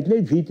quite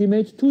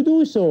legitimate to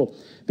do so,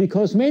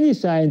 because many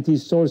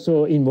scientists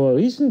also in more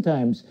recent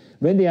times,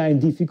 when they are in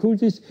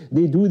difficulties,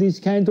 they do this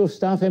kind of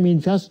stuff, I mean,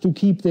 just to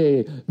keep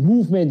the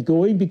movement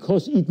going,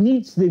 because it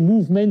needs the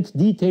movement,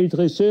 detailed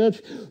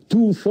research,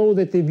 to show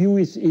that the view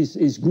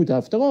is good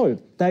after all.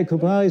 Tycho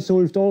Brahe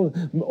solved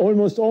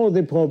almost all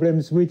the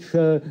problems which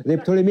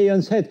the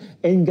Ptolemies had,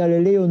 and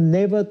Galileo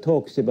never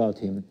talks about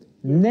him.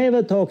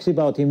 Never talks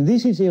about him.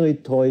 This is a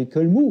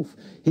rhetorical move.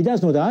 He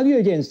does not argue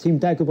against him.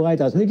 Tycho Brahe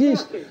doesn't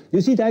exist.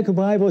 You see, Tycho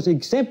Brahe was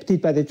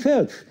accepted by the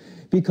church,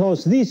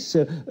 because this,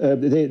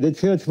 the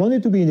church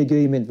wanted to be in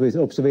agreement with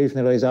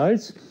observational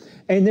results,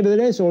 and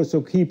nevertheless also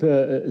keep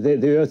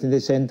the Earth in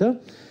the center.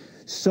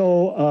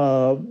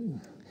 So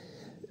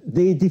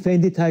they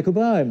defended Tycho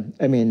Brahe.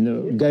 I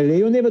mean,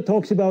 Galileo never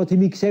talks about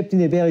him except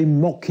in a very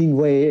mocking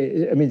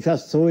way, I mean,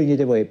 just throwing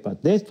it away.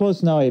 But that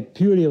was now a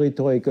purely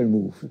rhetorical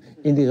move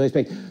in this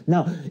respect.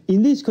 Now,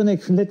 in this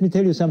connection, let me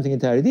tell you something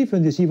entirely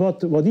different. You see,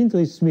 what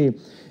interests me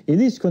in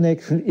this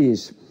connection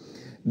is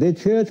the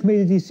church made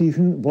a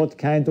decision what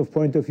kind of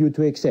point of view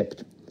to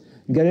accept.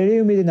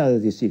 Galileo made another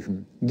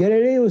decision.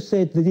 Galileo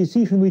said the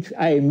decision which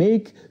I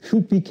make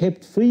should be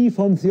kept free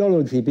from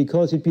theology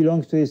because it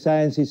belongs to the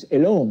sciences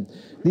alone.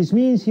 This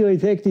means he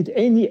rejected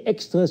any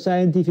extra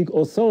scientific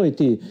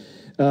authority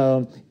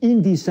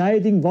in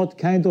deciding what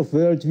kind of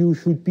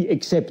worldview should be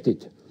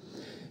accepted.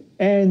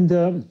 And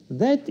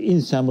that,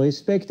 in some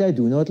respect, I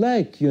do not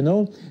like, you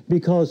know,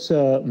 because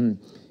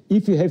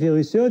if you have a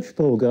research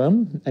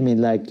program, I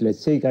mean, like,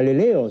 let's say,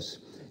 Galileo's,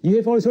 you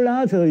have also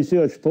larger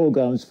research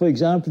programs. For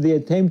example, the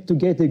attempt to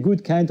get a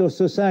good kind of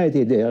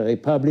society, the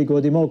republic or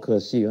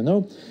democracy, you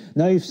know.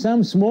 Now, if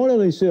some smaller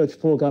research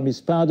program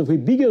is part of a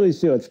bigger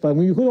research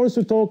program, you could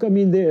also talk, I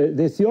mean,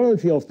 the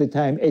theology of the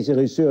time as a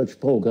research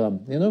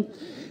program, you know.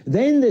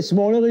 Then the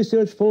smaller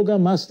research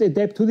program must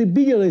adapt to the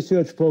bigger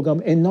research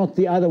program and not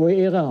the other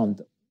way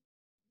around.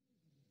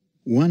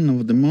 One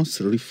of the most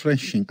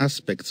refreshing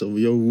aspects of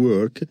your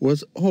work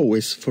was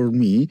always, for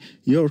me,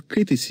 your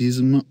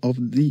criticism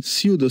of the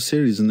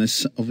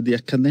pseudo-seriousness of the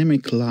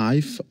academic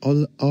life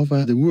all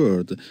over the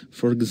world.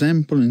 For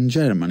example, in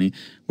Germany,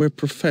 where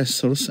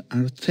professors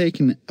are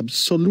taken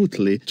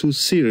absolutely too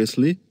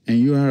seriously, and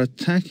you are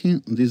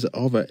attacking this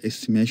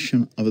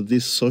overestimation of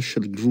this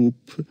social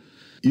group.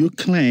 You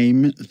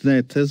claim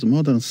that as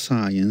modern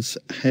science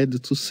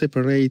had to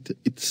separate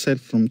itself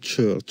from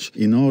church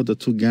in order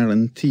to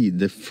guarantee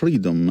the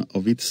freedom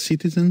of its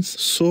citizens,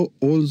 so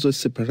also a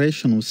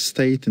separation of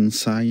state and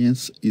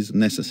science is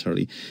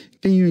necessary.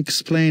 Can you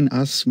explain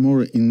us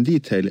more in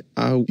detail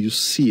how you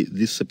see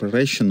this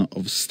separation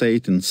of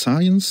state and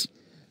science?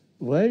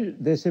 Well,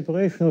 the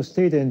separation of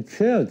state and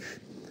church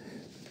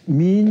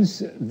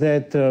means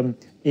that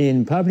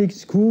in public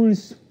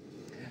schools,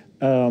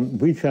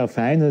 which are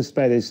financed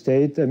by the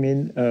state, I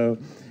mean,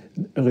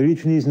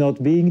 religion is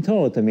not being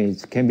taught. I mean,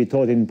 it can be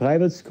taught in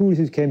private schools,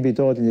 it can be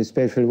taught in a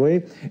special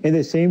way, and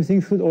the same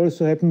thing should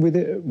also happen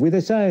with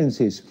the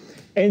sciences.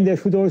 And there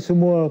should also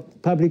more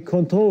public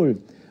control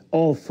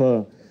of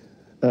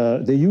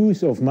the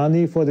use of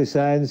money for the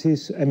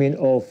sciences, I mean,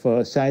 of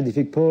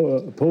scientific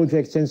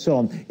projects and so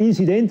on.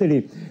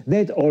 Incidentally,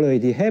 that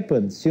already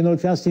happens. You know,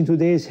 just in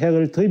today's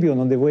Herald Tribune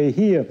on the way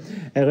here,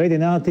 I read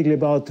an article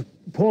about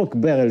pork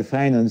barrel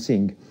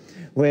financing,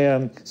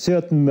 where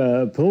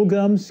certain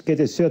programs get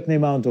a certain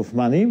amount of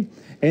money,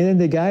 and then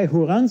the guy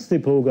who runs the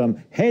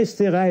program has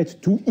the right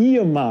to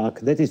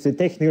earmark, that is the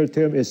technical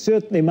term, a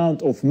certain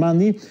amount of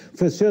money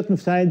for certain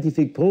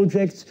scientific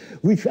projects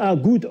which are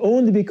good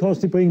only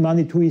because they bring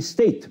money to his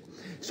state.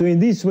 So in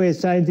this way,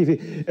 scientific,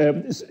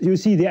 you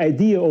see the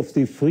idea of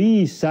the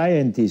free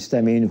scientist, I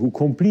mean, who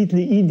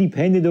completely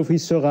independent of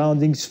his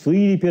surroundings,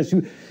 freely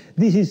pursue,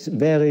 this is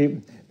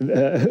very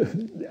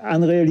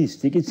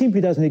unrealistic. It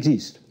simply doesn't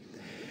exist.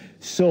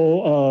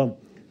 So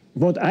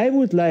what I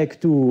would like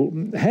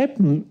to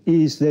happen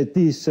is that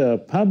this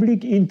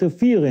public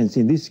interference,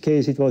 in this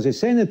case it was a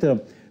senator,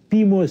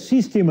 be more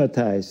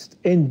systematized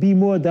and be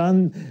more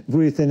done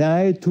with an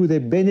eye to the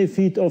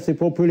benefit of the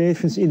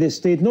populations in the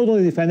state, not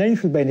only the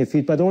financial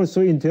benefit, but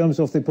also in terms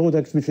of the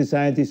products which the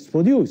scientists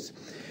produce.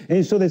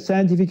 And so that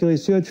scientific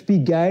research be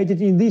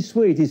guided in this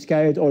way. It is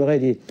guided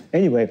already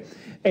anyway.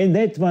 And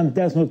that one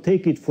does not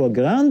take it for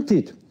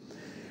granted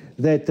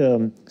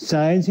that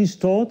science is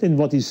taught, and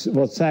what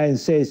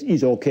science says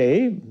is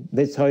okay.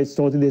 That's how it's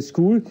taught in the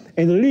school.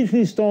 And religion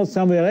is taught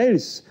somewhere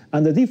else,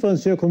 under different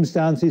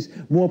circumstances,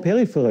 more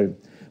peripheral.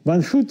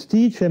 One should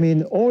teach, I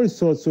mean, all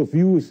sorts of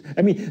views.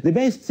 I mean, the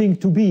best thing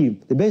to be,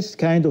 the best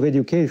kind of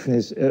education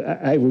is,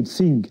 I would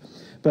think,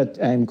 but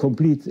I'm a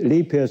complete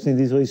layperson in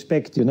this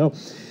respect, you know,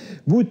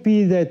 would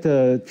be that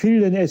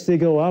children, as they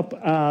grow up,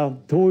 are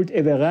told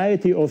a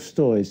variety of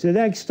stories. They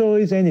like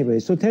stories anyway,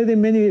 so tell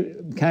them many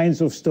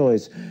kinds of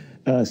stories.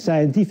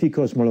 Scientific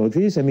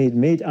cosmologies, I mean,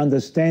 made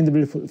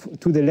understandable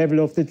to the level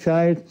of the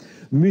child,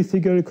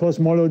 mythical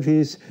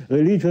cosmologies,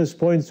 religious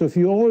points of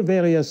view, all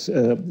various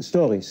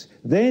stories.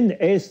 Then,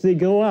 as they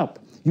grow up,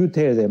 you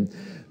tell them,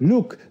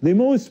 look, the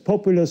most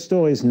popular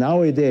stories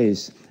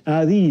nowadays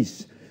are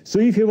these. So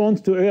if you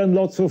want to earn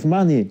lots of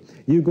money,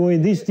 you go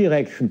in this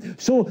direction.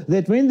 So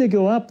that when they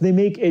grow up, they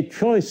make a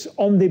choice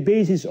on the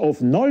basis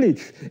of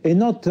knowledge and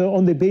not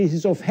on the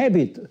basis of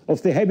habit,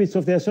 of the habits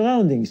of their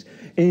surroundings.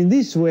 And in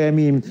this way, I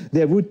mean,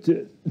 they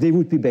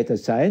would be better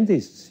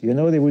scientists. You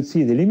know, they would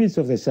see the limits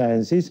of the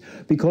sciences,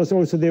 because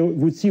also they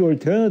would see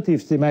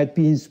alternatives. They might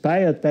be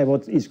inspired by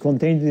what is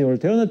contained in the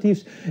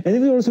alternatives, and they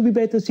would also be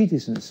better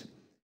citizens.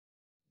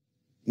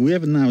 We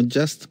have now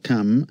just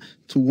come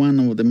to one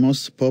of the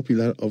most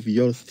popular of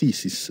your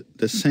theses,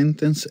 the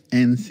sentence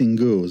 "anything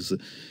goes."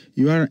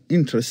 You are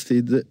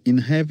interested in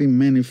having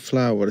many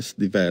flowers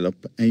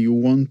develop, and you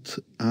want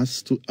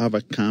us to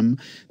overcome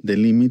the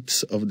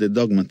limits of the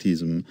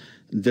dogmatism.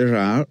 There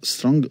are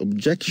strong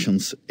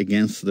objections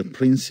against the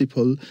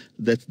principle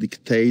that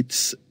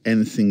dictates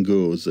anything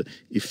goes.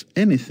 If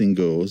anything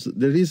goes,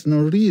 there is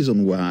no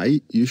reason why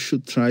you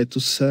should try to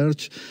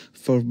search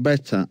for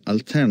better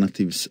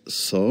alternatives,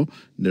 so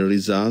the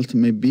result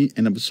may be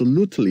an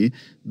absolutely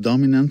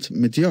dominant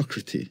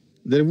mediocrity.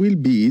 There will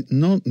be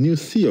no new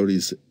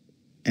theories,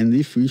 and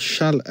if we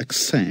shall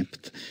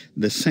accept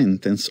the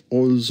sentence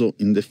also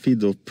in the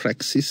field of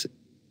praxis,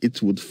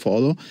 it would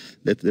follow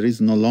that there is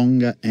no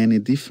longer any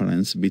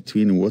difference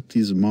between what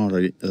is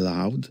morally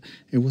allowed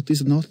and what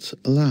is not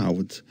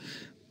allowed.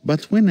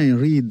 But when I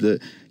read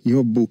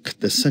your book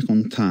the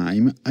second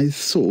time, I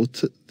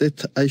thought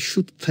that I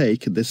should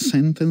take the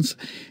sentence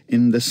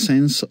in the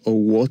sense of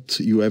what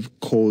you have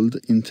called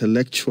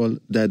intellectual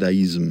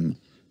Dadaism.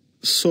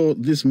 So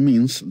this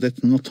means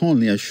that not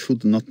only I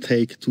should not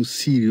take too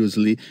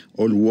seriously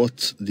all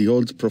what the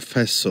old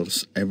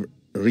professors have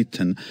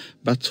written,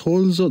 but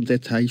also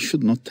that I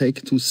should not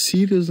take too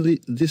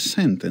seriously this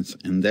sentence,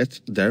 and that,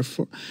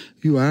 therefore,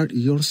 you are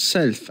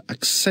yourself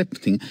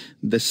accepting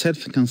the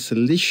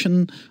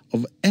self-cancellation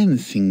of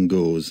anything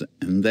goes,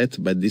 and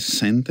that by this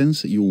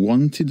sentence you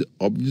wanted,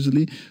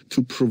 obviously,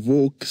 to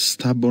provoke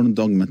stubborn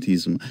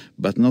dogmatism,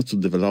 but not to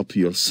develop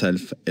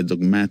yourself a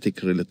dogmatic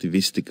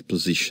relativistic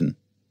position.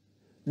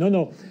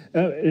 No.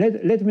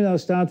 Let me now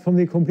start from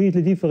the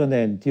completely different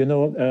end. You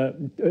know,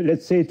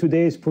 let's say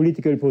today's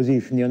political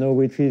position, you know,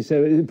 which is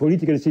a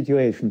political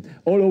situation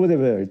all over the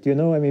world. You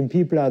know, I mean,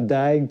 people are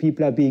dying,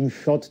 people are being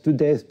shot to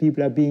death,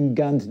 people are being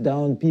gunned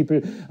down,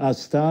 people are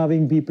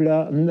starving, people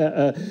are,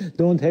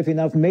 don't have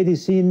enough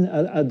medicine,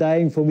 are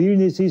dying from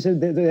illnesses,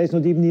 there's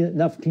not even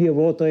enough clean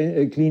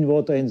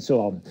water, and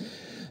so on.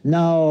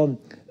 Now,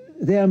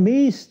 there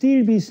may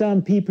still be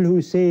some people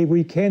who say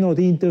we cannot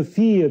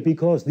interfere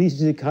because this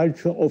is a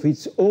culture of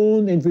its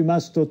own and we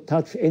must not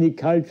touch any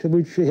culture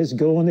which has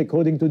grown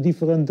according to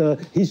different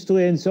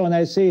history and so on.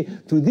 I say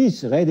to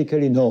this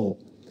radically no.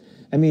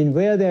 I mean,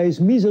 where there is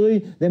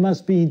misery, there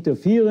must be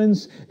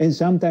interference, and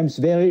sometimes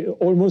very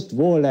almost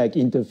warlike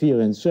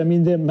interference. So I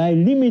mean, my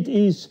limit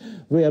is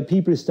where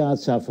people start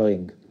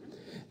suffering.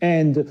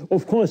 And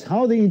of course,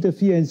 how the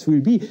interference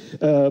will be.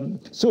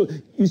 So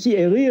you see,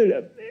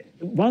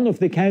 one of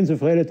the kinds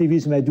of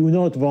relativism I do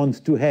not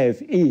want to have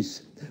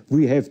is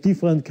we have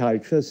different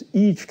cultures.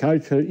 Each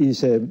culture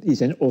is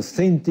an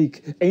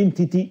authentic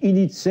entity in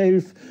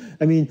itself,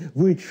 I mean,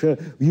 which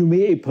you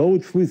may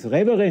approach with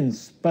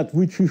reverence, but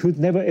which you should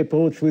never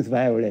approach with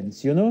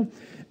violence, you know?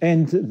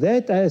 And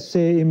that, I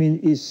say, I mean,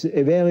 is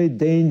a very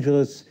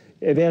dangerous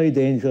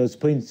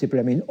principle.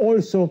 I mean,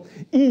 also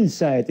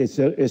inside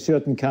a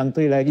certain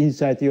country, like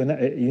inside the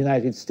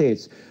United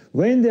States,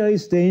 when there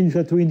is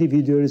danger to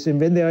individuals and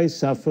when there is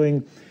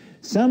suffering,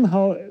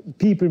 somehow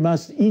people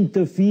must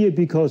interfere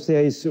because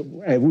there is,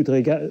 I would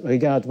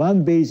regard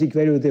one basic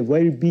value, the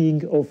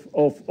well-being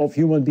of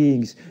human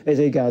beings as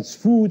regards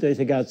food, as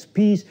regards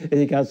peace, as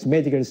regards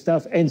medical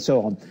stuff, and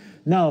so on.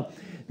 Now,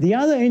 the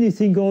other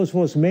anything goes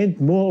was meant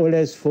more or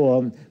less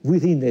for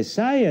within the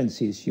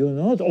sciences, you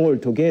know, not all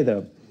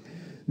together.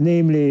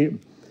 Namely,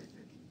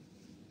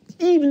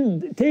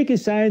 even take a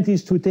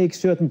scientist who takes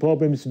certain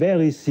problems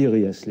very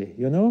seriously,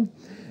 you know,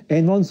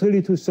 and wants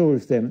really to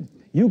solve them.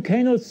 You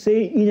cannot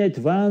say in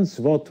advance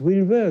what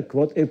will work,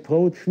 what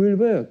approach will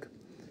work.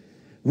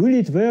 Will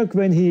it work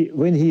when he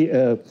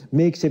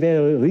makes a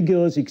very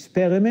rigorous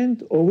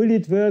experiment, or will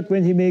it work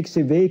when he makes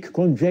a vague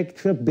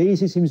conjecture,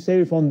 bases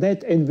himself on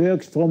that, and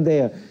works from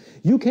there?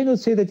 You cannot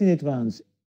say that in advance.